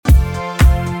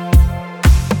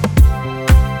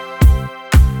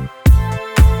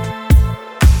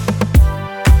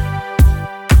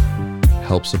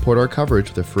Help support our coverage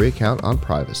with a free account on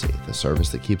Privacy, the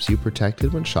service that keeps you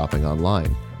protected when shopping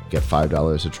online. Get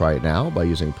 $5 to try it now by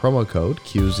using promo code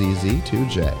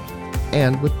QZZ2J.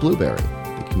 And with Blueberry,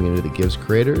 the community that gives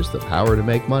creators the power to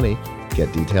make money,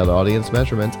 get detailed audience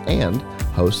measurements, and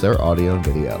host their audio and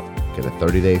video. Get a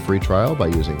 30-day free trial by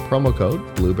using promo code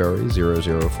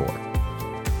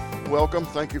Blueberry004. Welcome.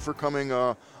 Thank you for coming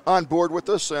on board with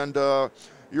us. And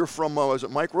you're from, is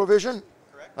it Microvision?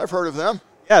 Correct. I've heard of them.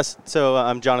 Yes. So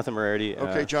I'm Jonathan Morarity.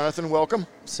 Okay, Jonathan, welcome.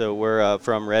 So we're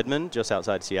from Redmond, just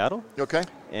outside Seattle. Okay.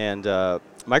 And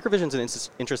Microvision's an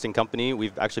interesting company.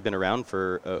 We've actually been around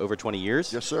for over 20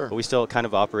 years. Yes, sir. But we still kind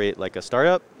of operate like a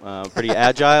startup, pretty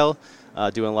agile,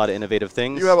 doing a lot of innovative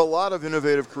things. You have a lot of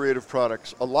innovative, creative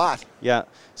products. A lot. Yeah.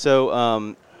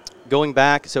 So going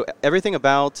back, so everything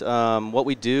about what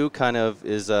we do kind of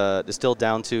is distilled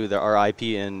down to our IP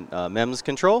in MEMS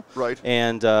control, right,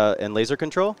 and laser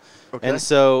control. Okay. And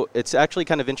so it's actually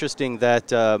kind of interesting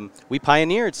that we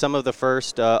pioneered some of the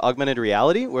first augmented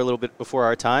reality. We're a little bit before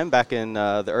our time. Back in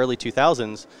the early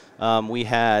 2000s, we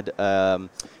had kind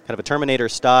of a Terminator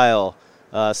style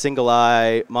single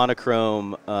eye,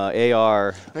 monochrome, AR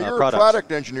now you're products. a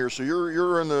product engineer, so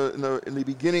you're in the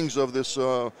beginnings of this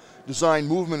design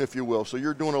movement, if you will. So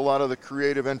you're doing a lot of the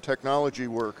creative and technology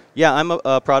work. Yeah, I'm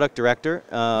a product director.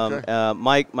 Okay.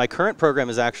 My current program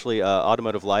is actually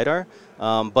automotive LiDAR,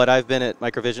 but I've been at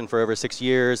Microvision for over 6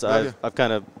 years. I've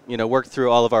kind of worked through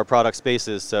all of our product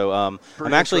spaces. So I'm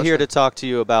actually here to talk to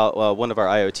you about one of our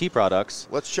IoT products.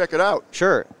 Let's check it out.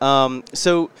 Sure.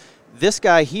 So this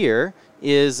guy here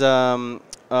is our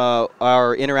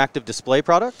interactive display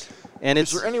product. And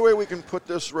is there any way we can put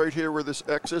this right here where this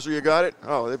X is? Or you got it?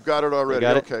 Oh, they've got it already.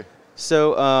 Got okay. It?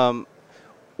 So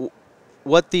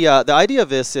what the idea of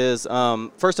this is,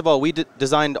 first of all, we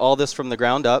designed all this from the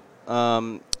ground up.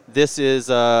 This is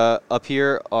up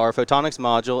here, our photonics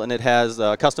module, and it has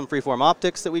custom freeform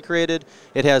optics that we created.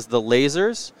 It has the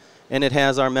lasers, and it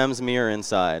has our MEMS mirror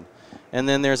inside. And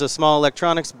then there's a small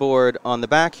electronics board on the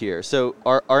back here. So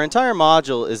our entire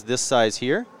module is this size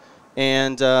here.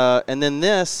 And then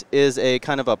this is a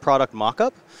kind of a product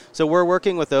mock-up. So we're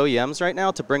working with OEMs right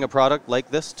now to bring a product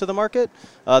like this to the market.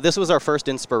 This was our first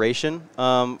inspiration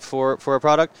for a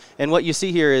product. And what you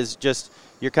see here is just,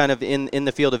 you're kind of in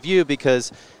the field of view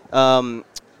because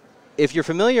if you're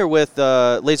familiar with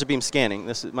laser beam scanning,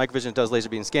 Microvision does laser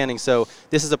beam scanning, so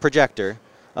this is a projector.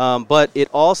 But it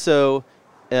also,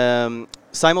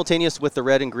 simultaneous with the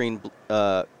red and green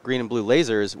and blue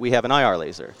lasers, we have an IR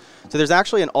laser. So there's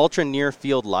actually an ultra near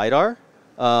field LiDAR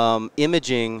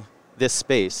imaging this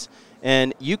space,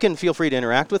 and you can feel free to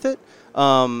interact with it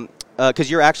because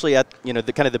you're actually at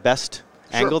the kind of the best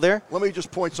angle there. Let me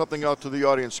just point something out to the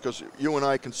audience because you and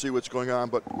I can see what's going on,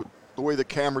 but with the way the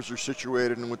cameras are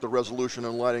situated and with the resolution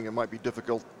and lighting, it might be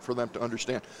difficult for them to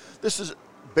understand. This is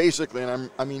basically, and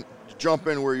I mean, jump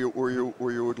in where you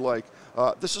would like.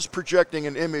 This is projecting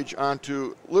an image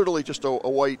onto literally just a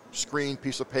white screen,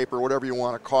 piece of paper, whatever you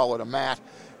want to call it, a mat,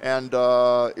 and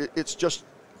it's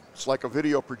like a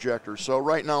video projector. So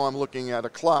right now I'm looking at a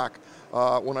clock.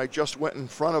 When I just went in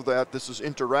front of that, this is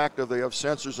interactive. They have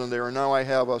sensors in there, and now I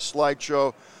have a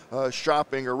slideshow,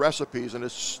 shopping or recipes, and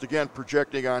it's again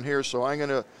projecting on here. So I'm going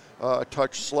to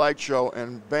touch slideshow,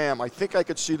 and bam, I think I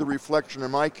could see the reflection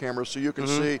in my camera, so you can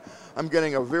see I'm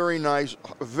getting a very nice,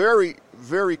 very,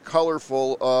 very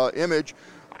colorful image.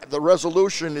 The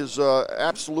resolution is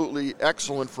absolutely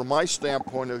excellent from my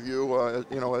standpoint of view.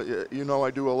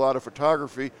 I do a lot of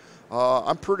photography.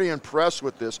 I'm pretty impressed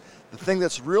with this. The thing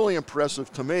that's really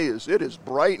impressive to me is it is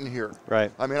bright in here.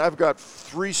 Right. I mean, I've got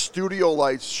 3 studio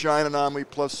lights shining on me,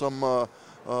 plus some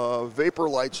vapor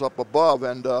lights up above,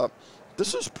 and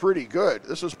this is pretty good.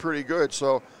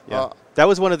 So yeah. That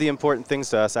was one of the important things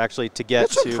to us, actually, to get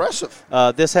to. It's impressive.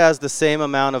 This has the same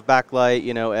amount of backlight,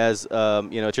 as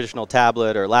a traditional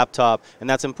tablet or laptop, and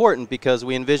that's important because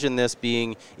we envision this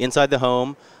being inside the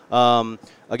home.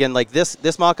 Again, like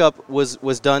this mock-up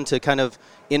was done to kind of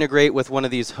integrate with one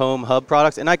of these home hub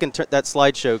products, and that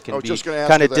slideshow can be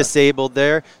kind of disabled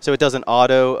there, so it doesn't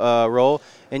auto roll,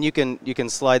 and you can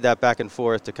slide that back and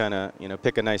forth to kind of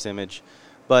pick a nice image.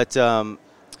 But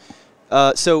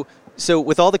so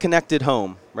with all the connected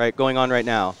home going on right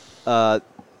now,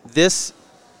 this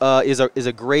is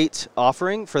a great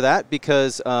offering for that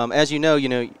because as you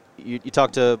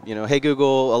talk to Hey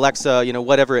Google, Alexa,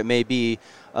 whatever it may be,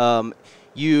 when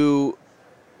you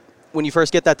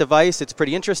first get that device, it's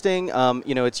pretty interesting.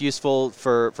 It's useful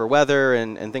for weather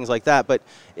and things like that. But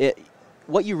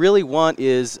what you really want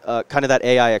is kind of that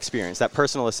AI experience, that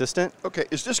personal assistant. Okay,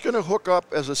 is this going to hook up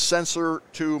as a sensor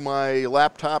to my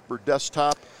laptop or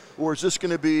desktop, or is this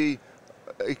going to be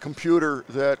a computer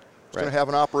that's going to have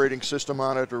an operating system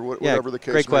on it or whatever the case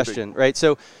may be? Great question, right?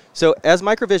 So as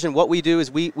Microvision, what we do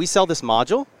is we sell this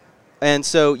module, and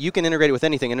so you can integrate it with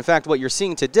anything. And in fact, what you're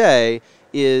seeing today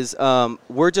is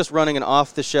we're just running an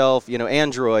off-the-shelf,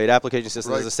 Android application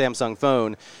system as a Samsung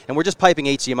phone, and we're just piping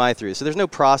HDMI through. So there's no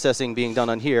processing being done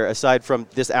on here aside from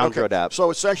this Android app. So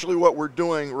essentially what we're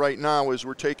doing right now is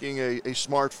we're taking a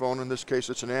smartphone, in this case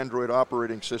it's an Android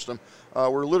operating system.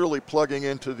 We're literally plugging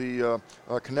into the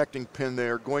connecting pin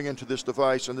there, going into this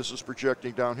device, and this is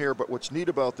projecting down here. But what's neat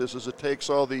about this is it takes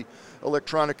all the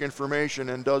electronic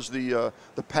information and does the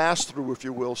pass-through, if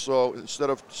you will. So instead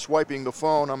of swiping the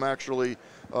phone, I'm actually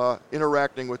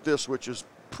interacting with this, which is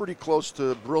pretty close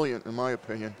to brilliant in my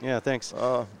opinion. Yeah, thanks.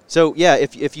 So yeah,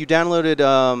 if you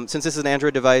downloaded, since this is an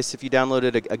Android device, if you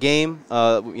downloaded a game,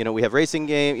 we have racing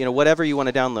game, whatever you want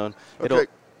to download. Okay.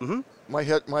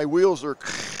 My wheels are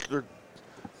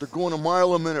they're going a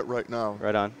mile a minute right now.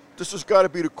 Right on. This has got to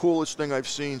be the coolest thing I've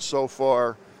seen so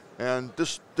far, and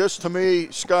this to me,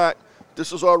 Scott,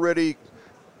 this is already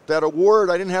that award.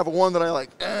 I didn't have one that I like.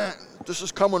 This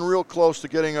is coming real close to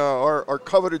getting our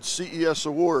coveted CES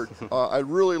award. I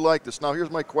really like this. Now,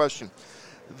 here's my question.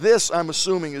 This, I'm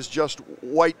assuming, is just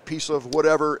white piece of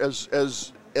whatever as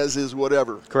is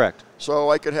whatever. Correct. So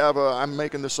I could have I'm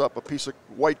making this up, a piece of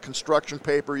white construction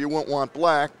paper. You wouldn't want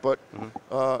black, but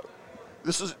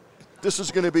this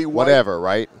is going to be white. Whatever,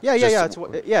 right? Yeah.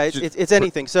 It's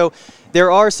anything. So there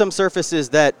are some surfaces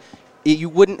that you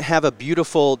wouldn't have a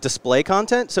beautiful display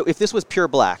content. So if this was pure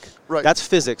black, that's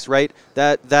physics, right?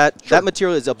 That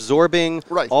material is absorbing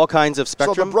all kinds of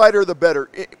spectrum. So the brighter the better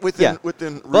within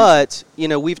reason. But,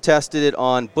 we've tested it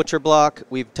on butcher block.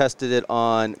 We've tested it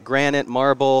on granite,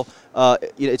 marble.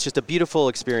 It's just a beautiful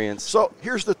experience. So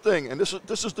here's the thing, and this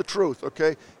is the truth,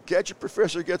 okay? Gadget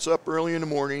Professor gets up early in the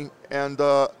morning, and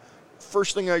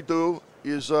first thing I do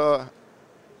is I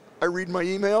read my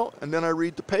email, and then I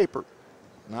read the paper.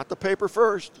 Not the paper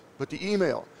first, but the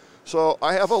email. So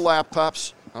I have a laptop.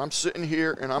 I'm sitting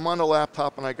here, and I'm on the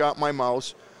laptop, and I got my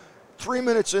mouse. 3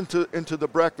 minutes into the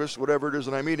breakfast, whatever it is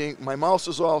that I'm eating, my mouse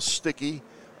is all sticky,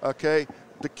 okay?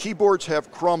 The keyboards have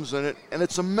crumbs in it, and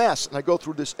it's a mess. And I go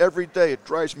through this every day. It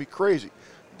drives me crazy.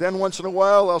 Then once in a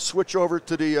while, I'll switch over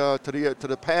to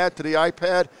the pad, to the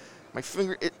iPad. My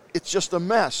finger, it's just a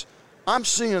mess. I'm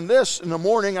seeing this in the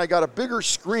morning. I got a bigger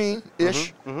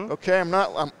screen-ish. Okay,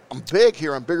 I'm big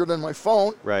here. I'm bigger than my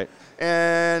phone. Right.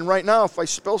 And right now, if I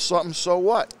spill something, so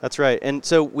what? That's right. And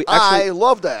so we actually, I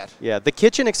love that. Yeah, the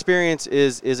kitchen experience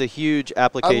is a huge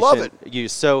application I love it.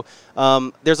 use. So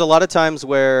there's a lot of times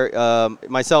where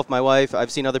myself, my wife,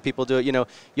 I've seen other people do it.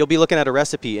 You'll be looking at a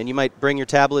recipe, and you might bring your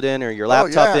tablet in or your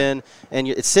laptop in, and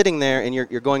it's sitting there, and you're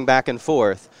going back and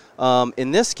forth.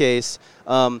 In this case,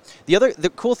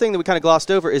 the cool thing that we kind of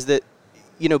glossed over is that,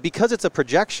 because it's a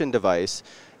projection device,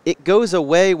 it goes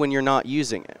away when you're not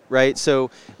using it, right?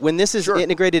 So when this is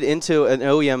integrated into an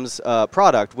OEM's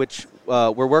product, which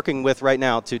we're working with right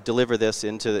now to deliver this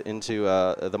into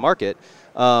the market,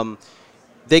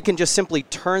 they can just simply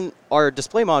turn our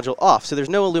display module off. So there's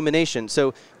no illumination.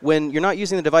 So when you're not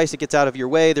using the device, it gets out of your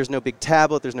way. There's no big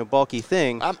tablet. There's no bulky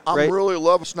thing. I'm really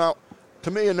loving this. Now, to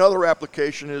me, another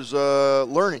application is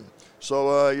learning.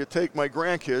 So you take my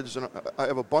grandkids, and I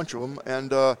have a bunch of them,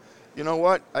 and you know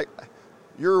what?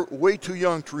 You're way too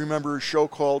young to remember a show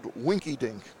called Winky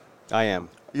Dink. I am.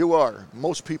 You are.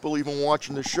 Most people even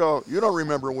watching the show, you don't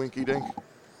remember Winky Dink.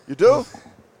 You do?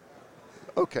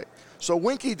 Okay. So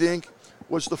Winky Dink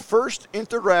was the first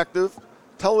interactive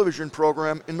television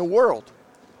program in the world.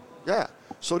 Yeah.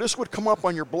 So this would come up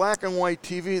on your black and white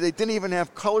TV. They didn't even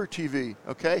have color TV,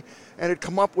 okay? And it'd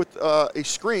come up with a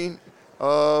screen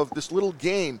of this little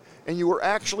game, and you were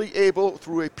actually able,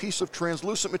 through a piece of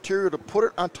translucent material, to put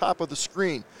it on top of the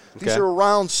screen. Okay. These are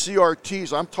round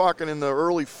CRTs. I'm talking in the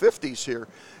early 50s here.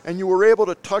 And you were able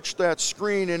to touch that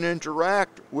screen and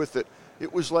interact with it.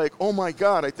 It was like, oh my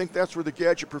God, I think that's where the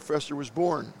Gadget Professor was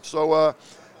born. So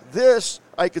this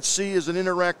I could see as an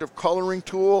interactive coloring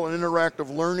tool, an interactive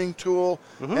learning tool,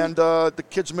 and the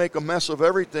kids make a mess of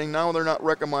everything. Now they're not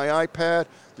wrecking my iPad.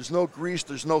 There's no grease,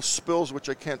 there's no spills, which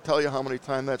I can't tell you how many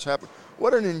times that's happened.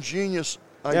 What an ingenious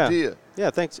idea. Yeah,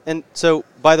 thanks. And so,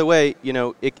 by the way,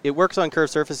 it works on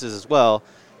curved surfaces as well.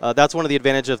 That's one of the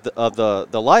advantages of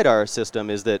the LiDAR system,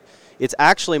 is that it's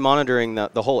actually monitoring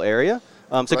the whole area.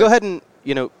 So go ahead and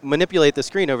manipulate the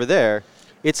screen over there.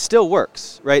 it still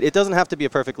works, right? It doesn't have to be a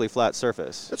perfectly flat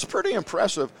surface. It's pretty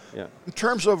impressive. Yeah. In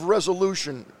terms of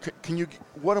resolution,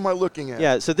 what am I looking at?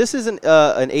 Yeah, so this is an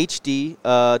HD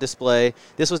display.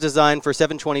 This was designed for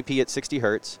 720p at 60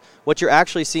 hertz. What you're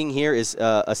actually seeing here is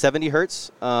a 70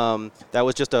 hertz. That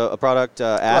was just a product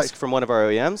asked from one of our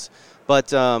OEMs. But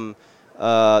so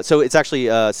it's actually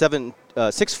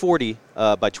 640 by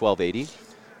 1280.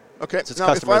 Okay, So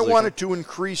now if I wanted to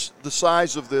increase the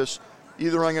size of this,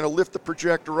 either I'm going to lift the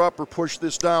projector up or push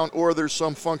this down, or there's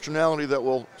some functionality that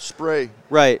will spray.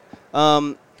 Right.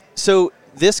 So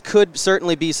this could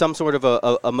certainly be some sort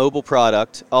of a mobile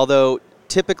product, although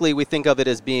typically we think of it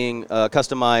as being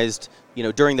customized,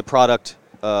 during the product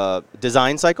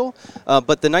design cycle.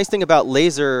 But the nice thing about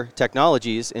laser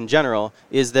technologies in general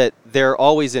is that they're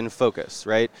always in focus,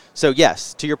 right? So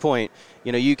yes, to your point,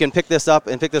 you can pick this up,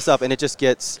 and it just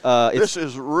gets This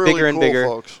is really bigger and cool, bigger.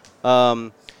 folks.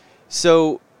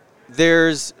 So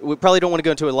we probably don't want to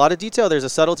go into a lot of detail. There's a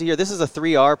subtlety here. This is a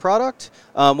 3R product,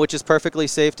 which is perfectly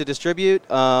safe to distribute.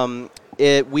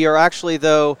 We are actually,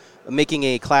 though, making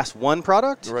a Class 1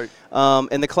 product. Right.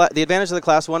 And the advantage of the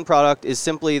Class 1 product is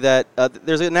simply that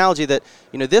there's an analogy that,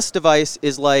 this device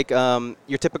is like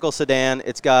your typical sedan.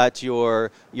 It's got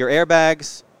your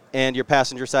airbags and your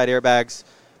passenger side airbags.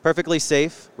 Perfectly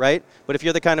safe, right? But if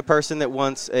you're the kind of person that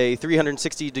wants a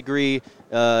 360-degree,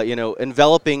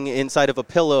 enveloping inside of a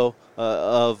pillow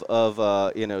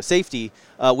of safety,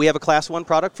 we have a Class 1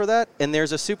 product for that. And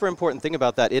there's a super important thing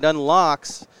about that. It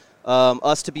unlocks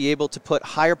us to be able to put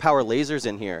higher power lasers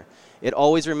in here. It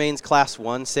always remains Class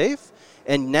 1 safe.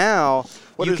 And now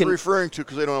what is referring to,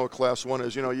 because they don't know what Class 1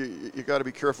 is, you got to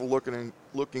be careful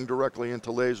looking directly into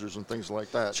lasers and things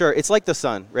like that. Sure, it's like the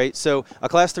sun, right? So a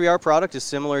Class 3R product is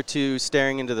similar to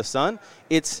staring into the sun.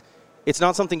 It's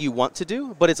not something you want to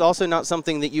do, but it's also not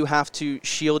something that you have to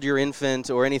shield your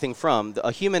infant or anything from.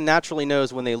 A human naturally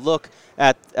knows when they look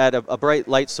at a bright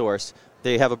light source,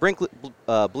 they have a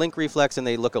blink reflex and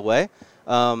they look away.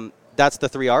 That's the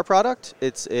 3R product.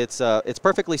 It's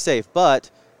perfectly safe,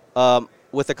 but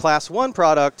with a Class 1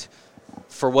 product,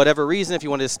 for whatever reason, if you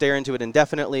wanted to stare into it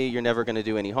indefinitely, you're never going to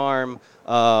do any harm.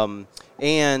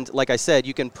 And like I said,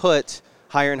 you can put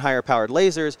higher and higher powered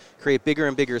lasers, create bigger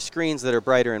and bigger screens that are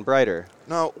brighter and brighter.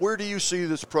 Now, where do you see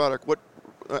this product?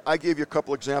 I gave you a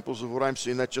couple examples of what I'm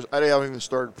seeing. I haven't even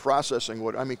started processing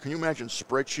can you imagine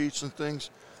spreadsheets and things?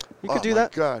 You could do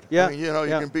that. Oh, my God. Yeah. You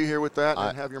can be here with that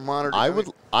and have your monitor.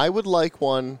 I would like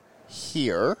one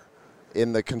here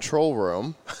in the control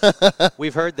room.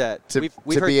 We've heard that.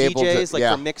 We've heard be able DJs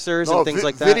to, for mixers and things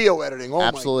like that. Video editing. Oh,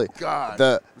 absolutely. My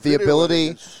God. The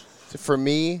ability for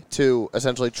me to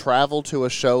essentially travel to a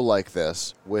show like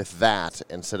this with that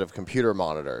instead of computer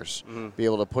monitors, be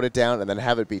able to put it down and then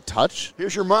have it be touch.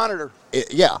 Here's your monitor.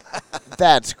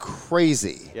 That's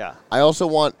crazy. Yeah. I also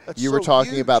want, you were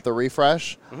talking huge. about the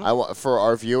refresh. For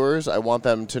our viewers, I want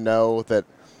them to know that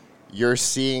you're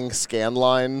seeing scan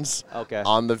lines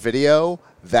on the video.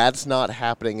 That's not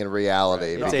happening in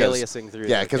reality. Right. It's aliasing through.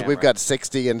 Yeah, because we've got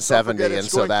 60 and 70, and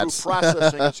so that's through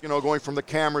processing. It's going from the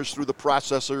cameras through the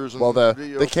processors.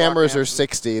 And the cameras are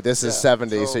 60. This is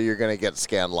 70, so you're going to get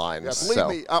scan lines. Yeah,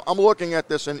 believe me, I'm looking at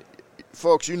this, and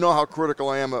folks, you know how critical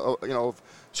I am, of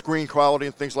screen quality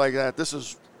and things like that.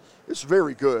 It's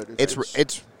very good.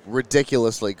 It's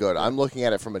ridiculously good. I'm looking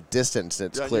at it from a distance,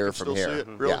 and it's clear from here. See it?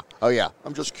 Really? Yeah. Oh yeah.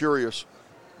 I'm just curious.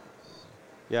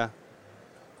 Yeah.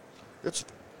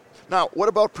 Now, what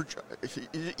about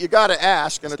you got to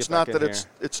ask, and it's not that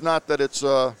it's.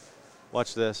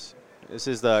 Watch this. This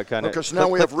is the kind of. Because now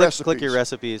we have recipes. Click your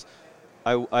recipes.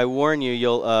 I warn you,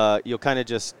 you'll kind of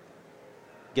just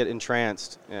get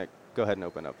entranced. Yeah, go ahead and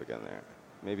open up again there.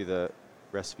 Maybe the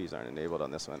recipes aren't enabled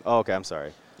on this one. Oh, okay. I'm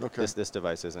sorry. Okay. This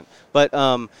device isn't. But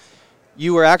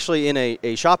you were actually in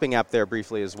a shopping app there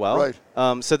briefly as well.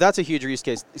 Right. So that's a huge use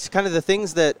case. It's kind of the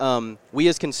things that we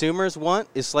as consumers want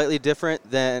is slightly different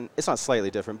than, it's not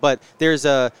slightly different, but there's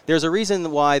a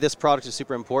reason why this product is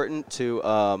super important to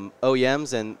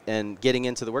OEMs and getting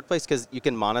into the workplace, because you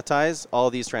can monetize all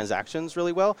these transactions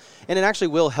really well, and it actually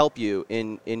will help you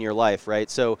in your life, right?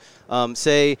 So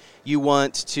say you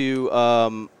want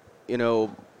to,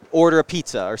 order a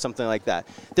pizza or something like that.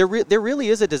 There really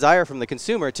is a desire from the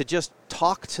consumer to just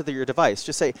talk to your device.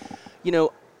 Just say,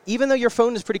 even though your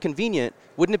phone is pretty convenient,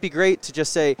 wouldn't it be great to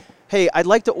just say, hey, I'd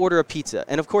like to order a pizza.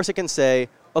 And of course it can say,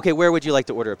 okay, where would you like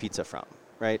to order a pizza from,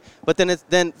 right? But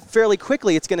then fairly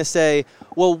quickly it's going to say,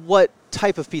 well, what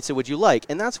type of pizza would you like?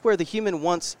 And that's where the human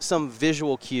wants some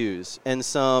visual cues and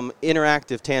some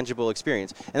interactive, tangible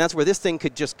experience. And that's where this thing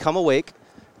could just come awake,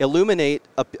 illuminate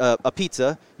a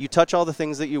pizza. You touch all the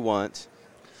things that you want.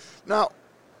 Now,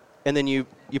 and then you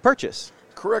purchase.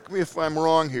 Correct me if I'm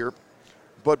wrong here,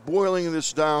 but boiling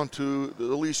this down to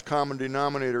the least common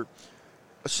denominator,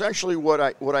 essentially what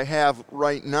I have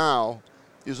right now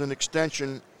is an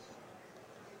extension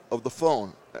of the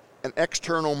phone, an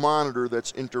external monitor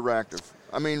that's interactive.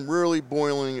 I mean, really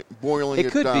boiling it down.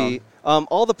 It could be.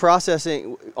 All the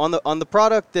processing on the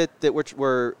product that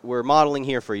we're modeling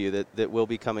here for you that will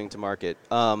be coming to market.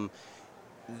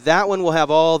 That one will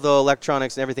have all the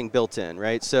electronics and everything built in,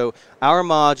 right? So our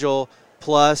module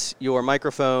plus your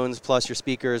microphones plus your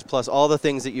speakers plus all the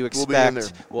things that you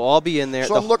expect will all be in there.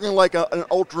 So I'm looking like an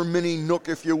ultra mini Nook,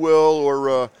 if you will,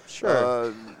 or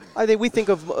sure. I think we think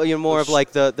of more of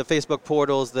like the Facebook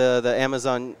portals, the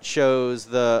Amazon shows,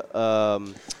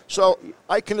 So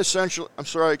I can essentially. I'm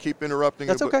sorry I keep interrupting.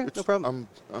 That's you, okay. But no problem.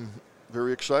 I'm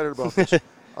very excited about this.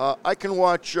 I can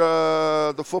watch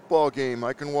the football game.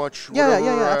 I can watch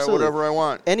whatever I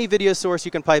want. Any video source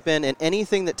you can pipe in, and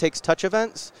anything that takes touch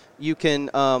events, you can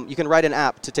write an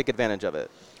app to take advantage of it.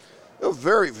 A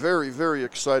very, very, very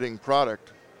exciting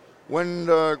product. When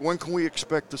can we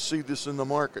expect to see this in the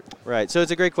market? Right. So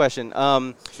it's a great question.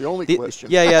 It's the only question.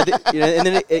 Yeah. And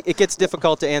then it gets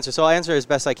difficult to answer. So I'll answer as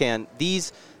best I can.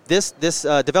 This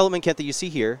development kit that you see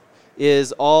here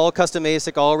is all custom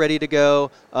ASIC, all ready to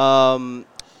go.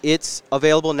 It's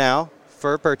available now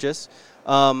for purchase.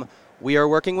 We are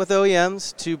working with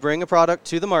OEMs to bring a product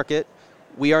to the market.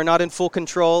 We are not in full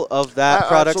control of that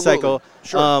product cycle.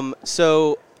 Sure.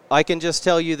 So I can just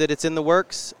tell you that it's in the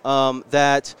works,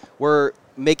 that we're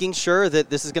making sure that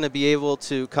this is going to be able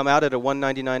to come out at a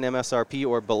 $199 MSRP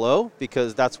or below,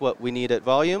 because that's what we need at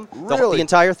volume. Really? The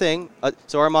entire thing.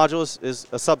 So our module is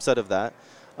a subset of that,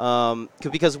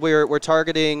 because we're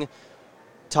targeting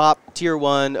top tier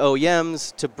 1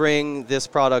 OEMs to bring this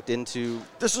product into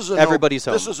everybody's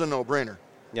home. This is a no-brainer.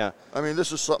 Yeah. I mean,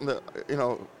 this is something that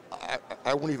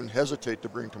I wouldn't even hesitate to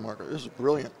bring to market. This is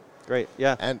brilliant. Great.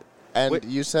 Yeah. And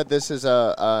you said this is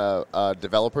a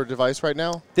developer device right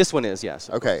now? This one is, yes.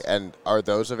 Okay, and are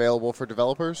those available for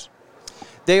developers?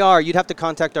 They are. You'd have to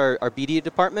contact our BD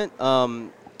department.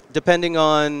 Depending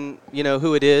on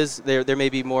who it is, there may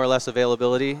be more or less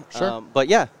availability. Sure. But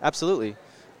yeah, absolutely.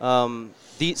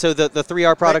 So the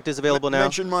 3R product is available now.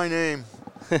 Mention my name.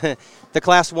 The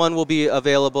Class 1 will be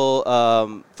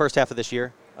available first half of this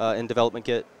year in development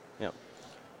kit. Yeah.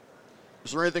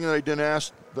 Is there anything that I didn't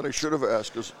ask that I should have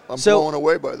asked? Because I'm blown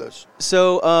away by this.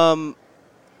 So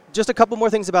just a couple more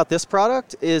things about this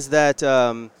product is that,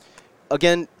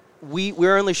 again,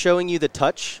 we're only showing you the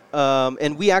touch,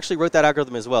 and we actually wrote that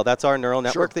algorithm as well. That's our neural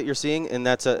network that you're seeing, and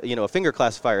that's a finger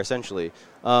classifier essentially.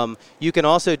 You can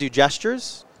also do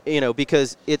gestures,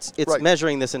 because it's right.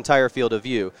 measuring this entire field of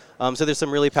view. So there's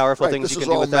some really powerful things you can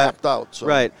do with that. This is all that. mapped out. So.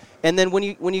 Right. And then when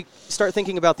you start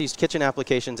thinking about these kitchen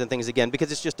applications and things again,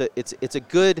 because it's just it's a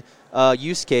good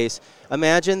use case.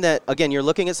 Imagine that again, you're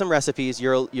looking at some recipes,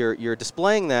 you're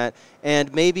displaying that,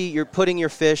 and maybe you're putting your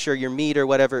fish or your meat or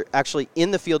whatever actually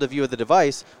in the field of view of the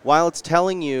device while it's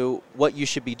telling you what you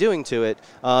should be doing to it,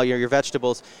 your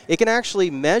vegetables. It can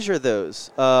actually measure those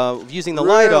using the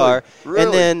LiDAR,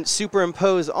 and then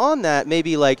superimpose on that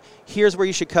maybe like here's where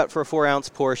you should cut for a 4-ounce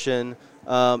portion,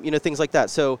 things like that.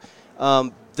 So.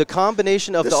 The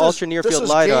combination of the ultra near field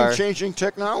LiDAR. This is game-changing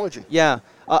technology. Yeah.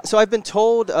 So I've been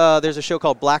told there's a show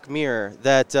called Black Mirror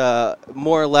that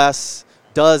more or less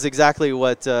does exactly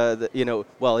what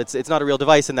well, it's not a real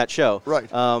device in that show. Right.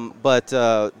 But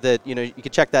that you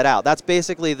can check that out. That's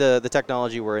basically the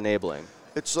technology we're enabling.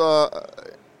 It's an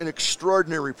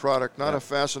extraordinary product, not a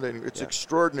fascinating. It's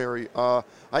extraordinary.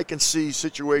 I can see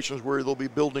situations where they'll be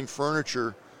building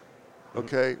furniture.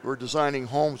 Okay, we're designing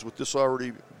homes with this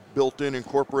already built in,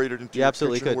 incorporated into your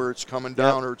kitchen where it's coming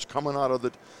down or it's coming out of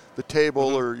the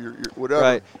table or your whatever.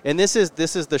 Right, and this is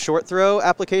the short throw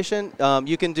application.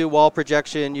 You can do wall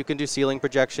projection, you can do ceiling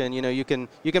projection. You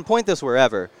can point this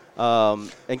wherever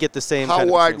and get the same. How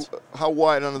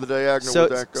wide under the diagonal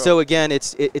would that go? So again,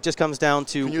 it just comes down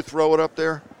to. Can you throw it up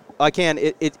there? I can.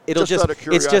 It'll just. Out of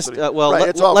curiosity. It's just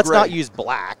let's not use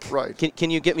black. Right. Can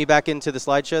you get me back into the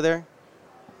slideshow there?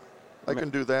 I can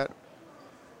do that.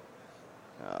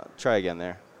 Try again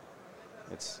there.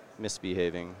 It's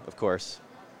misbehaving, of course.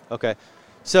 Okay.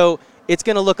 So it's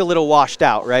going to look a little washed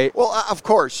out, right? Well, of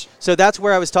course. So that's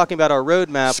where I was talking about our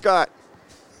roadmap. Scott.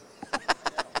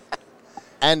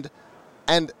 and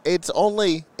it's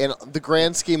only, in the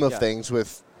grand scheme of things,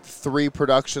 with 3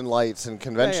 production lights and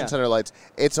convention center lights,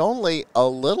 it's only a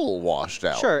little washed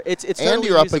out. Sure. It's and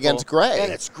you're up against gray.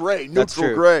 And it's gray,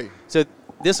 neutral gray. So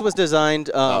This was designed,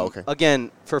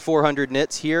 again, for 400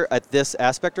 nits here at this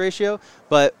aspect ratio,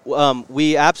 but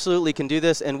we absolutely can do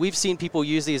this, and we've seen people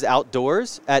use these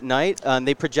outdoors at night.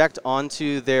 They project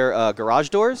onto their garage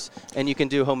doors, and you can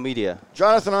do home media.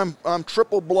 Jonathan, I'm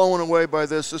triple blown away by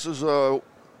this. This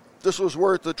was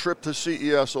worth the trip to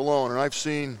CES alone, and I've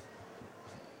seen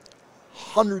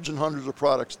hundreds and hundreds of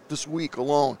products this week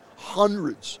alone.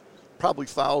 Hundreds, probably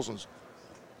thousands.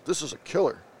 This is a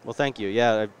killer. Well, thank you.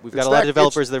 Yeah, we've got a lot of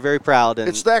developers that are very proud. And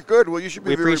it's that good. Well, you should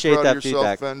be very proud of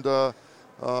yourself. Feedback. And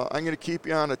I'm going to keep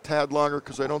you on a tad longer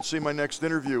because I don't see my next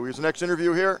interview. Is the next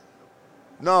interview here?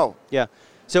 No. Yeah.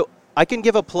 So I can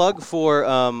give a plug for,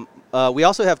 we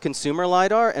also have consumer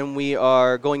LiDAR, and we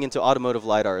are going into automotive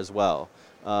LiDAR as well.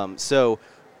 So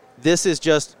this is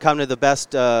just kind of the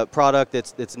best product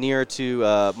that's near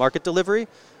to market delivery.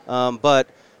 But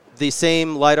the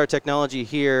same LiDAR technology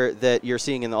here that you're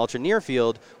seeing in the ultra near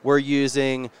field, we're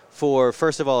using for,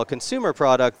 first of all, a consumer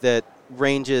product that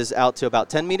ranges out to about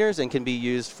 10 meters and can be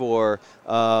used for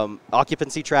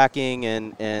occupancy tracking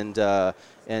and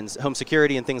home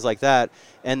security and things like that.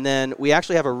 And then we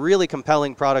actually have a really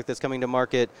compelling product that's coming to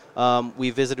market. We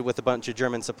visited with a bunch of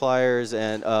German suppliers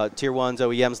and tier 1s,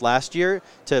 OEMs last year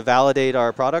to validate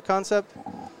our product concept.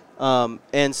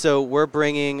 And so we're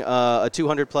bringing a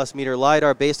 200-plus meter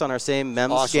LiDAR based on our same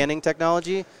MEMS scanning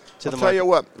technology to the market. I'll tell you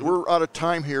what, we're out of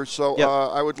time here, so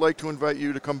I would like to invite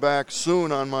you to come back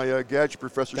soon on my Gadget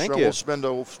Professor show. We'll spend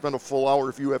a full hour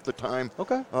if you have the time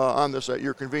on this at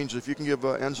your convenience. If you can give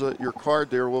Enza your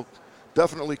card there, we'll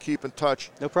definitely keep in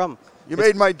touch. No problem. You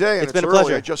made my day, and it's been a early.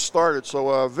 pleasure. I just started,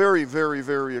 so very, very,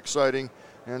 very exciting.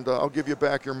 And I'll give you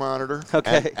back your monitor.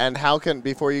 Okay. And how can,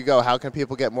 before you go, how can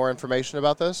people get more information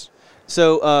about this?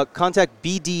 So contact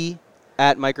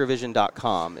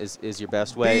bd@microvision.com is your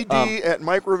best way.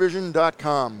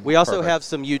 bd@microvision.com. We also have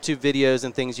some YouTube videos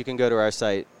and things you can go to our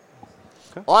site.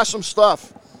 Okay. Awesome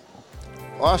stuff.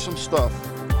 Awesome stuff.